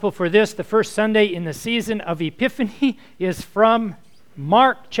For this, the first Sunday in the season of Epiphany, is from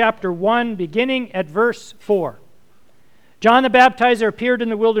Mark chapter 1, beginning at verse 4. John the Baptizer appeared in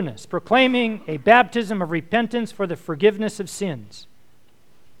the wilderness, proclaiming a baptism of repentance for the forgiveness of sins.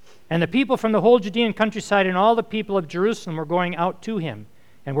 And the people from the whole Judean countryside and all the people of Jerusalem were going out to him,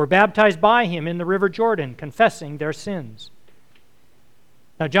 and were baptized by him in the river Jordan, confessing their sins.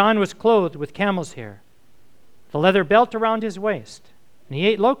 Now John was clothed with camel's hair, the leather belt around his waist, and he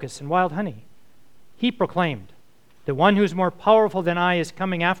ate locusts and wild honey. He proclaimed, "The one who is more powerful than I is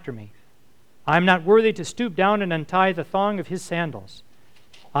coming after me. I am not worthy to stoop down and untie the thong of his sandals.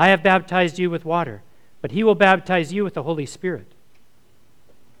 I have baptized you with water, but he will baptize you with the Holy Spirit."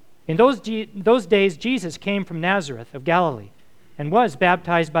 In those days, Jesus came from Nazareth of Galilee and was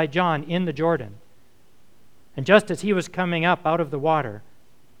baptized by John in the Jordan. And just as he was coming up out of the water,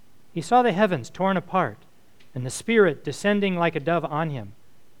 he saw the heavens torn apart and the Spirit descending like a dove on him.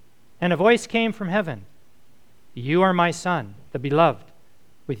 And a voice came from heaven, "You are my Son, the beloved.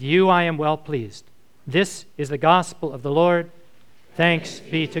 With you I am well pleased." This is the gospel of the Lord. Thanks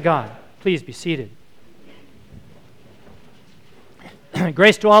be to God. Please be seated.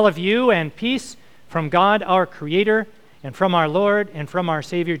 Grace to all of you and peace from God our Creator and from our Lord and from our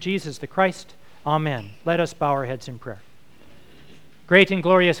Savior Jesus the Christ. Amen. Let us bow our heads in prayer. Great and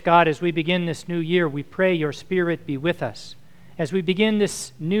glorious God, as we begin this new year, we pray your Spirit be with us. As we begin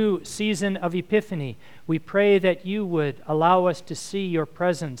this new season of Epiphany, we pray that you would allow us to see your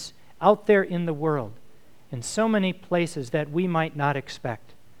presence out there in the world, in so many places that we might not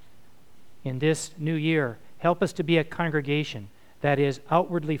expect. In this new year, help us to be a congregation that is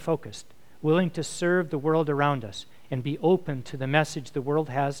outwardly focused, willing to serve the world around us, and be open to the message the world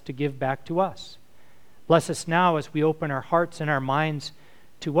has to give back to us. Bless us now as we open our hearts and our minds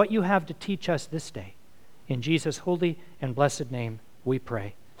to what you have to teach us this day. In Jesus' holy and blessed name we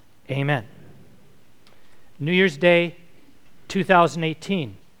pray. Amen. New Year's Day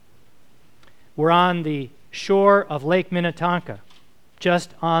 2018. We're on the shore of Lake Minnetonka,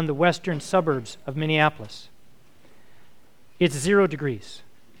 just on the western suburbs of Minneapolis. It's 0 degrees.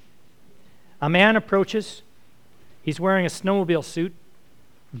 A man approaches. He's wearing a snowmobile suit,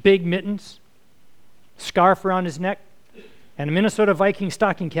 big mittens, scarf around his neck, and a Minnesota Viking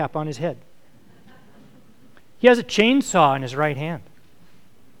stocking cap on his head. He has a chainsaw in his right hand.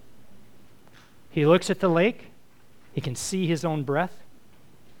 He looks at the lake. He can see his own breath.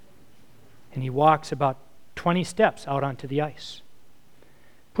 And he walks about 20 steps out onto the ice.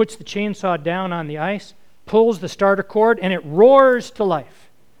 Puts the chainsaw down on the ice, pulls the starter cord, and it roars to life.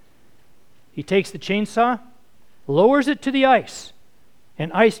 He takes the chainsaw, lowers it to the ice,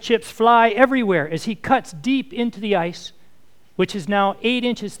 and ice chips fly everywhere as he cuts deep into the ice, which is now 8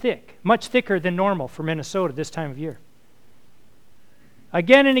 inches thick, much thicker than normal for Minnesota this time of year.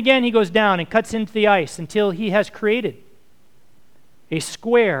 Again and again he goes down and cuts into the ice until he has created a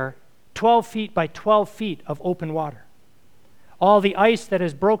square 12 feet by 12 feet of open water. All the ice that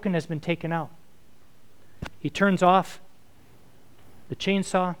is broken has been taken out. He turns off the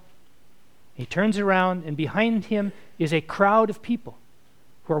chainsaw. He turns around, and behind him is a crowd of people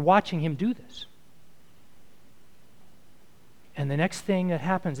who are watching him do this. And the next thing that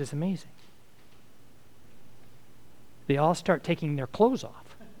happens is amazing. They all start taking their clothes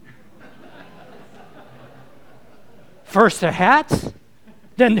off. First their hats,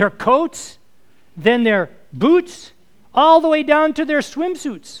 then their coats, then their boots, all the way down to their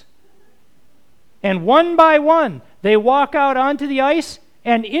swimsuits. And one by one, they walk out onto the ice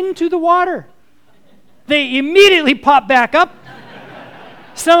and into the water. They immediately pop back up.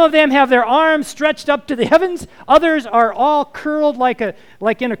 Some of them have their arms stretched up to the heavens. Others are all curled like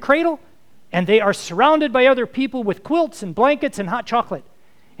in a cradle. And they are surrounded by other people with quilts and blankets and hot chocolate.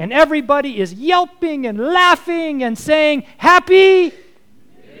 And everybody is yelping and laughing and saying, Happy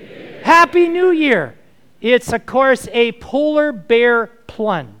New Year. It's, of course, a polar bear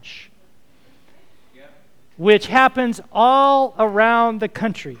plunge, which happens all around the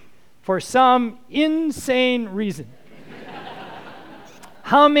country for some insane reason.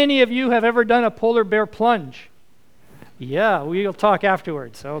 How many of you have ever done a polar bear plunge? Yeah, we'll talk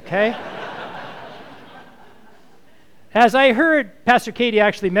afterwards, okay? As I heard, Pastor Katie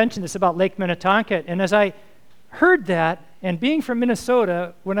actually mentioned this about Lake Minnetonka, and as I heard that, and being from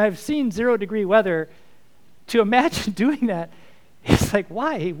Minnesota, when I've seen 0 degree weather, to imagine doing that, it's like,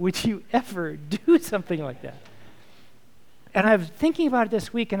 why would you ever do something like that? And I was thinking about it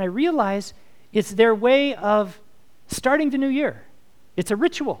this week, and I realized it's their way of starting the new year. It's a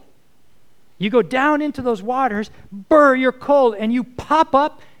ritual. You go down into those waters, you're cold, and you pop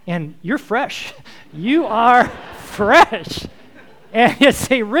up, and you're fresh. You are fresh. And it's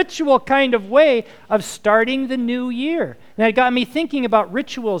a ritual kind of way of starting the new year. And it got me thinking about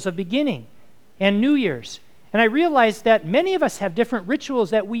rituals of beginning and New Year's. And I realized that many of us have different rituals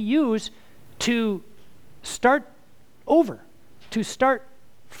that we use to start over, to start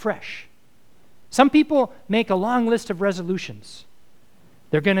fresh. Some people make a long list of resolutions.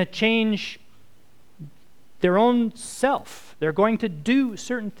 They're going to change their own self. They're going to do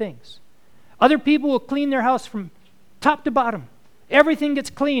certain things. Other people will clean their house from top to bottom. Everything gets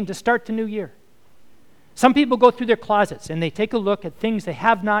cleaned to start the new year. Some people go through their closets and they take a look at things they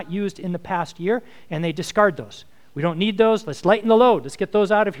have not used in the past year and they discard those. We don't need those. Let's lighten the load. Let's get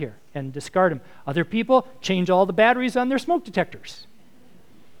those out of here and discard them. Other people change all the batteries on their smoke detectors.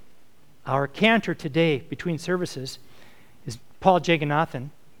 Our cantor today between services is Paul Jagannathan.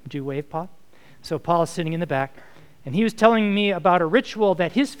 Would you wave, Paul? So Paul is sitting in the back, and he was telling me about a ritual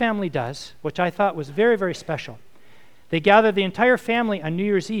that his family does, which I thought was very, very special. They gather the entire family on New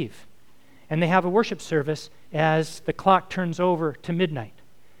Year's Eve, and they have a worship service as the clock turns over to midnight.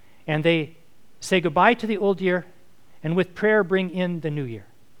 And they say goodbye to the old year, and with prayer bring in the new year.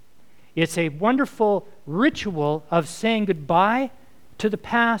 It's a wonderful ritual of saying goodbye to the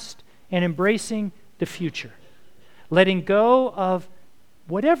past and embracing the future. Letting go of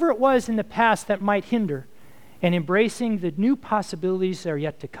whatever it was in the past that might hinder and embracing the new possibilities that are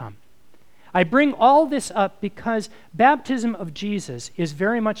yet to come. I bring all this up because baptism of Jesus is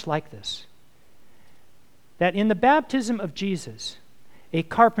very much like this. That in the baptism of Jesus, a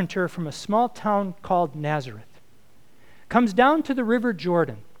carpenter from a small town called Nazareth comes down to the river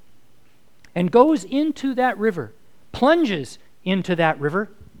Jordan and goes into that river, plunges into that river,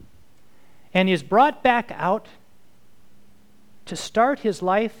 and is brought back out to start his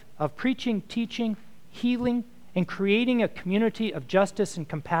life of preaching, teaching, healing, and creating a community of justice and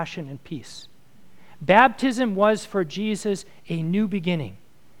compassion and peace. Baptism was for Jesus a new beginning,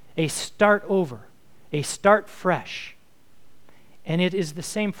 a start over, a start fresh. And it is the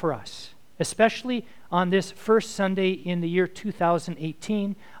same for us, especially on this first Sunday in the year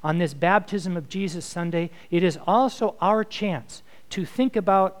 2018, on this Baptism of Jesus Sunday. It is also our chance to think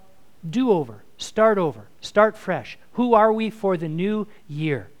about do-over, start over, start fresh. Who are we for the new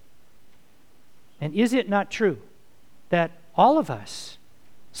year? And is it not true that all of us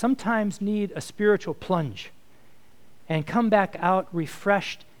sometimes need a spiritual plunge and come back out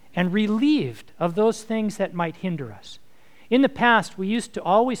refreshed and relieved of those things that might hinder us? In the past, we used to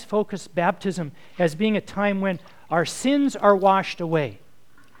always focus baptism as being a time when our sins are washed away.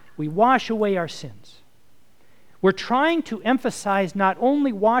 We wash away our sins. We're trying to emphasize not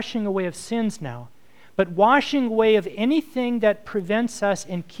only washing away of sins now, but washing away of anything that prevents us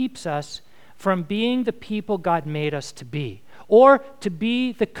and keeps us from being the people God made us to be, or to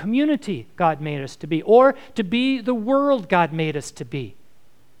be the community God made us to be, or to be the world God made us to be.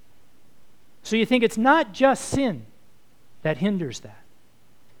 So you think it's not just sin that hinders that.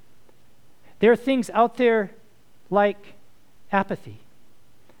 There are things out there like apathy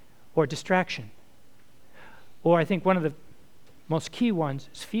or distraction. Or I think one of the most key ones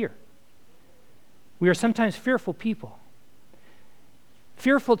is fear. We are sometimes fearful people.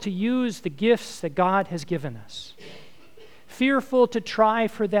 Fearful to use the gifts that God has given us. Fearful to try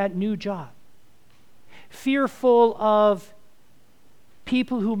for that new job. Fearful of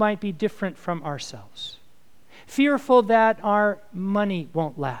people who might be different from ourselves. Fearful that our money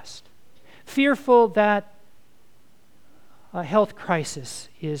won't last. Fearful that a health crisis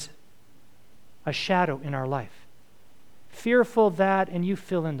is a shadow in our life. Fearful that, and you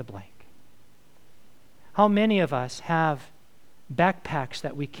fill in the blank. How many of us have backpacks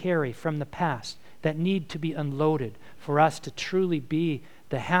that we carry from the past that need to be unloaded for us to truly be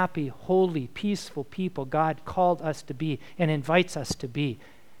the happy, holy, peaceful people God called us to be and invites us to be?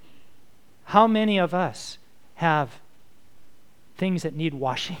 How many of us have things that need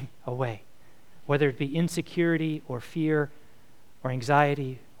washing away, whether it be insecurity or fear or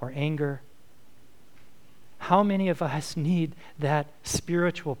anxiety or anger? How many of us need that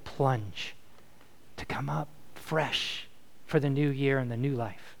spiritual plunge to come up fresh for the new year and the new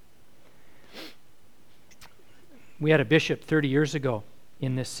life? We had a bishop 30 years ago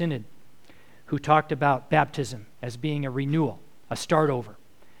in this synod who talked about baptism as being a renewal, a start over.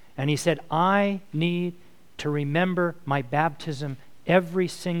 And he said, I need to remember my baptism every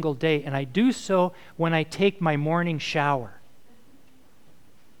single day, and I do so when I take my morning shower.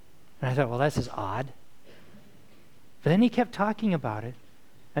 And I thought, well, this is odd. But then he kept talking about it,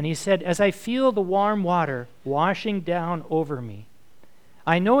 and he said, as I feel the warm water washing down over me,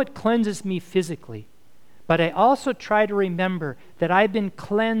 I know it cleanses me physically, but I also try to remember that I've been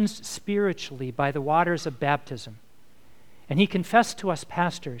cleansed spiritually by the waters of baptism. And he confessed to us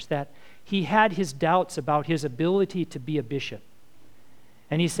pastors that he had his doubts about his ability to be a bishop.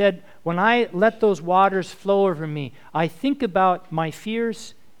 And he said, when I let those waters flow over me, I think about my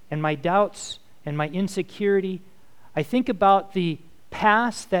fears and my doubts and my insecurity. I think about the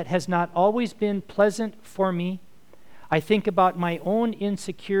past that has not always been pleasant for me. I think about my own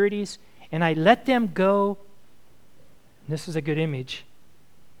insecurities, and I let them go. This is a good image.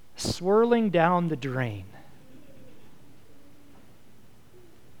 Swirling down the drain.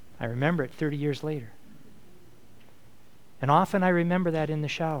 I remember it 30 years later. And often I remember that in the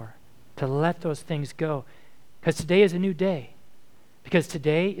shower, to let those things go. Because today is a new day. Because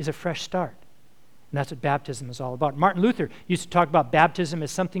today is a fresh start. And that's what baptism is all about. Martin Luther used to talk about baptism as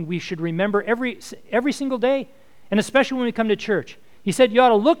something we should remember every single day, and especially when we come to church. He said you ought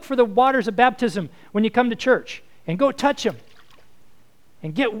to look for the waters of baptism when you come to church and go touch them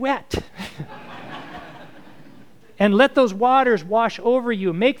and get wet. And let those waters wash over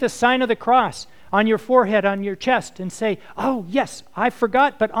you. Make the sign of the cross on your forehead, on your chest, and say, oh, yes, I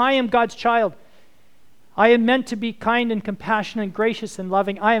forgot, but I am God's child. I am meant to be kind and compassionate and gracious and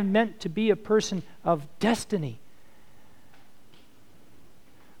loving. I am meant to be a person of destiny,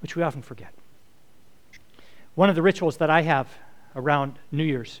 which we often forget. One of the rituals that I have around New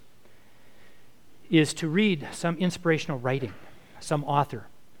Year's is to read some inspirational writing, some author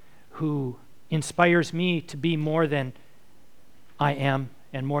who inspires me to be more than I am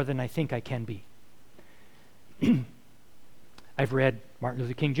and more than I think I can be. I've read Martin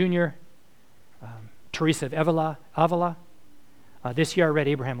Luther King Jr., Teresa of Avila. This year I read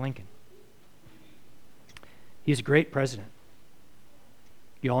Abraham Lincoln. He's a great president.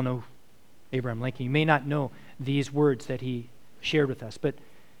 You all know Abraham Lincoln. You may not know these words that he shared with us, but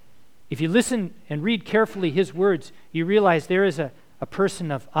if you listen and read carefully his words, you realize there is a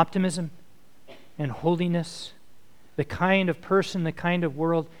person of optimism and holiness, the kind of person, the kind of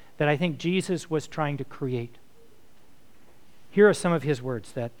world that I think Jesus was trying to create. Here are some of his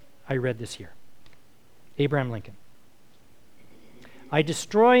words that I read this year. Abraham Lincoln. I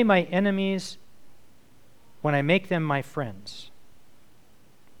destroy my enemies when I make them my friends.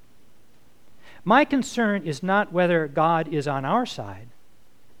 My concern is not whether God is on our side,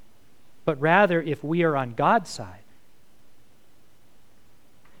 but rather if we are on God's side.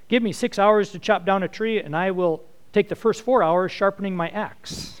 Give me 6 hours to chop down a tree, and I will take the first 4 hours sharpening my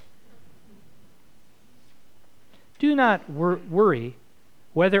axe. Do not worry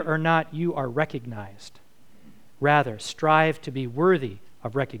whether or not you are recognized. Rather, strive to be worthy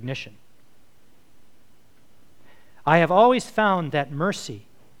of recognition. I have always found that mercy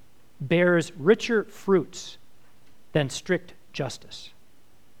bears richer fruits than strict justice.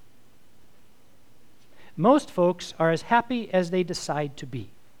 Most folks are as happy as they decide to be.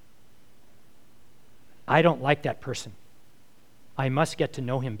 I don't like that person. I must get to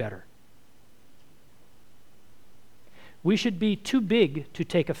know him better. We should be too big to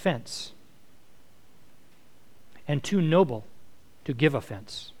take offense and too noble to give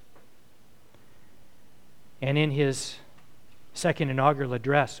offense. And in his second inaugural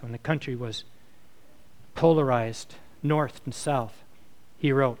address, when the country was polarized north and south,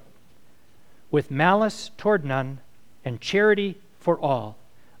 he wrote, with malice toward none and charity for all,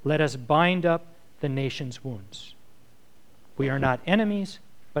 let us bind up the nation's wounds. We are not enemies,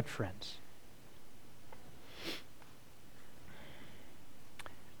 but friends.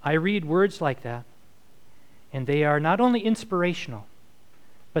 I read words like that, and they are not only inspirational,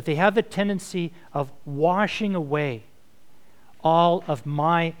 but they have the tendency of washing away all of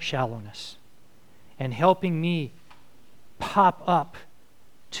my shallowness and helping me pop up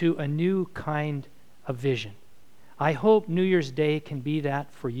to a new kind of vision. I hope New Year's Day can be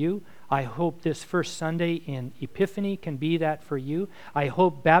that for you. I hope this first Sunday in Epiphany can be that for you. I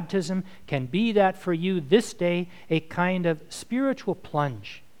hope baptism can be that for you this day, a kind of spiritual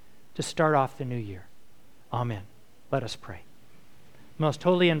plunge to start off the new year. Amen. Let us pray. Most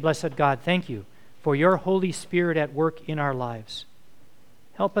holy and blessed God, thank you for your Holy Spirit at work in our lives.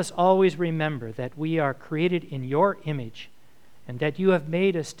 Help us always remember that we are created in your image and that you have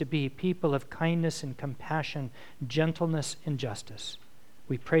made us to be people of kindness and compassion, gentleness and justice.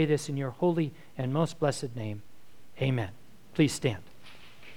 We pray this in your holy and most blessed name. Amen. Please stand.